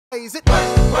Is it work,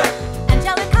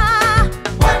 Angelica,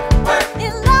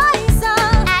 Eliza,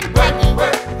 and Peggy,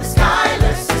 the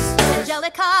Schuyler sisters.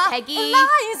 Angelica, Peggy,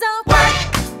 Eliza.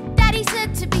 Daddy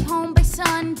said to be home by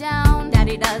sundown.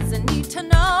 Daddy doesn't need to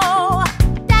know.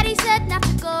 Daddy said not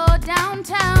to go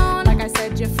downtown. Like I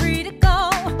said, you're free to go,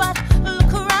 but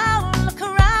look around,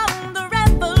 the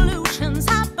revolution's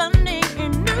happening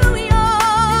in New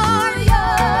York.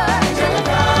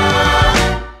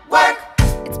 Angelica, work.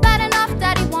 It's bad enough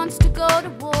Daddy wants to go to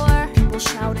war. People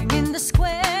shouting in the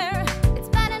square. It's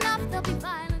bad enough there'll be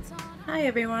violence on. Hi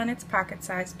everyone, it's Pocket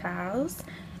Size Pals,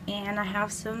 and I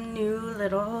have some new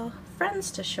little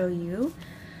friends to show you.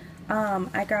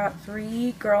 I got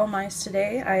 3 girl mice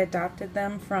today. I adopted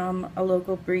them from a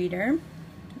local breeder,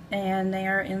 and they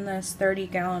are in this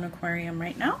 30-gallon aquarium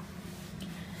right now.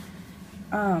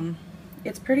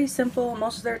 It's pretty simple.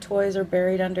 Most of their toys are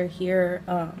buried under here.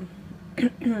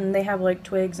 They have like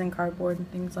twigs and cardboard and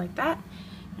things like that,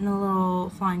 and a little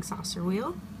flying saucer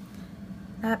wheel.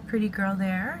 That pretty girl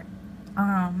there,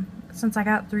 since I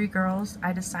got 3 girls,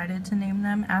 I decided to name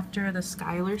them after the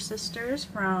Schuyler sisters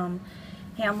from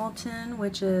Hamilton,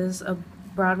 which is a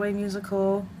Broadway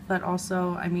musical, but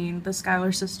also, I mean, the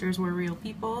Schuyler sisters were real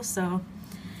people, so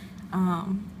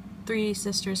 3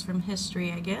 sisters from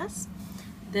history, I guess.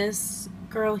 This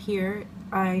girl here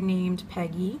I named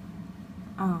Peggy.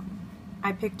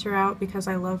 I picked her out because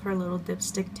I love her little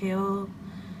dipstick tail.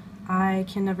 I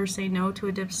can never say no to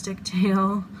a dipstick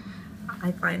tail.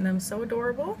 I find them so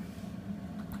adorable.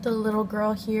 The little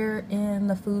girl here in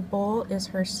the food bowl is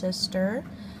her sister,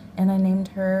 and I named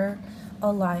her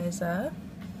Eliza.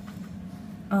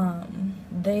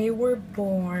 They were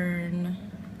born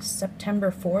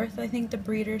September 4th, I think the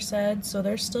breeder said, so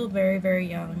they're still very, very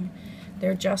young.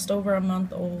 They're just over a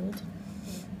month old.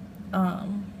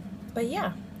 But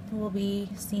yeah, we'll be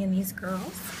seeing these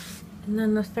girls. And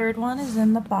then the third one is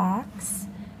in the box.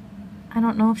 I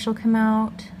don't know if she'll come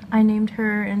out. I named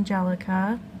her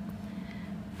Angelica.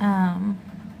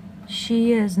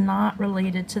 She is not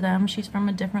related to them. She's from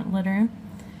a different litter.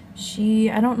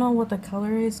 I don't know what the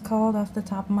color is called off the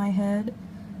top of my head,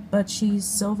 but she's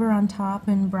silver on top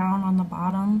and brown on the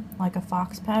bottom, like a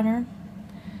fox pattern.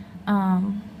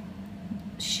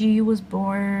 She was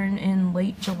born in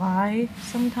late July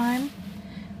sometime,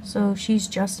 so she's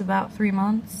just about 3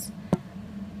 months.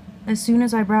 As soon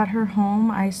as I brought her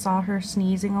home, I saw her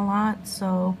sneezing a lot,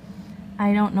 so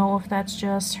I don't know if that's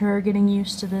just her getting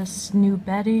used to this new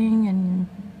bedding and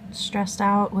stressed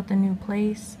out with the new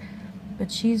place,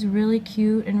 but she's really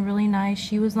cute and really nice.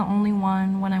 She was the only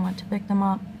one, when I went to pick them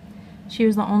up, she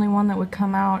was the only one that would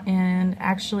come out and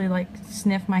actually like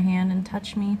sniff my hand and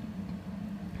touch me.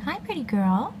 Hi, pretty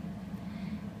girl.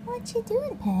 What you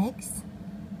doing, Pegs?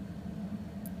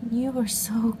 You were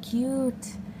so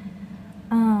cute.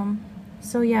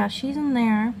 So yeah, she's in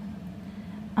there.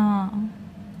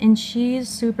 And she's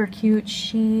super cute.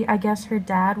 I guess her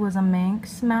dad was a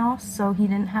Manx mouse, so he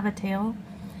didn't have a tail.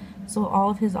 So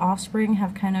all of his offspring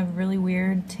have kind of really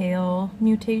weird tail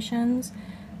mutations.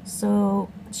 So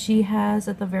she has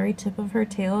at the very tip of her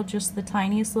tail just the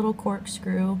tiniest little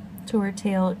corkscrew to her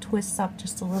tail. It twists up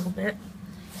just a little bit.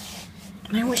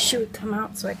 And I wish she would come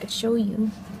out so I could show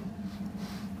you.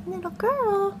 Little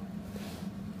girl.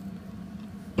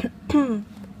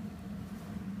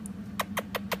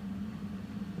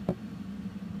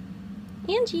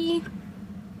 Angie.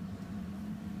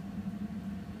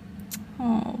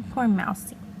 Oh, poor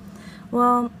Mousy.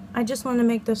 Well, I just wanted to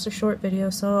make this a short video,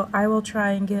 so I will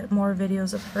try and get more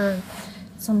videos of her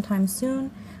sometime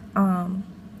soon.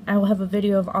 I will have a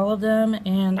video of all of them,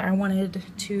 and I wanted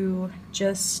to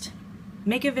just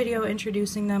make a video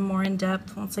introducing them more in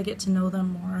depth once I get to know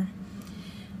them more.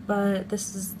 But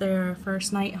this is their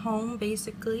first night home,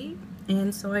 basically,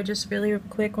 and so I just really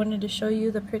quick wanted to show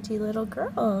you the pretty little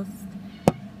girls.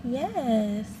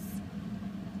 Yes,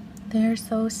 they're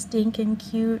so stinking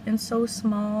cute and so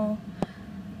small.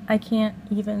 I can't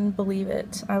even believe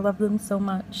it. I love them so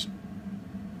much.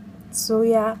 So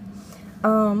yeah,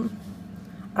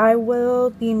 I will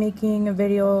be making a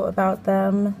video about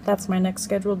them. That's my next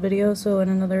scheduled video, so in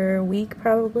another week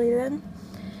probably then.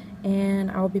 And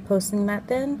I'll be posting that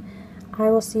then. I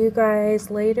will see you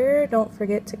guys later. Don't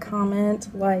forget to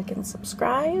comment, like, and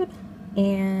subscribe.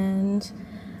 And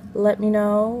let me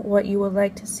know what you would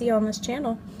like to see on this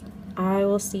channel. I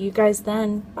will see you guys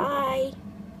then. Bye.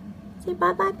 Say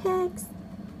bye-bye, Pegs.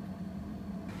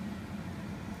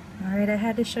 Alright, I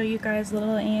had to show you guys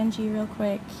little Angie real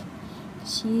quick.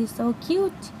 She's so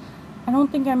cute. I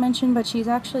don't think I mentioned, but she's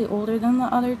actually older than the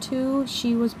other 2.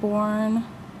 She was born...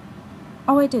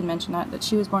 Oh, I did mention that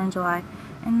she was born in July.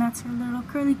 And that's her little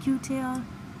curly cute tail.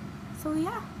 So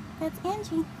yeah, that's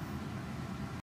Angie.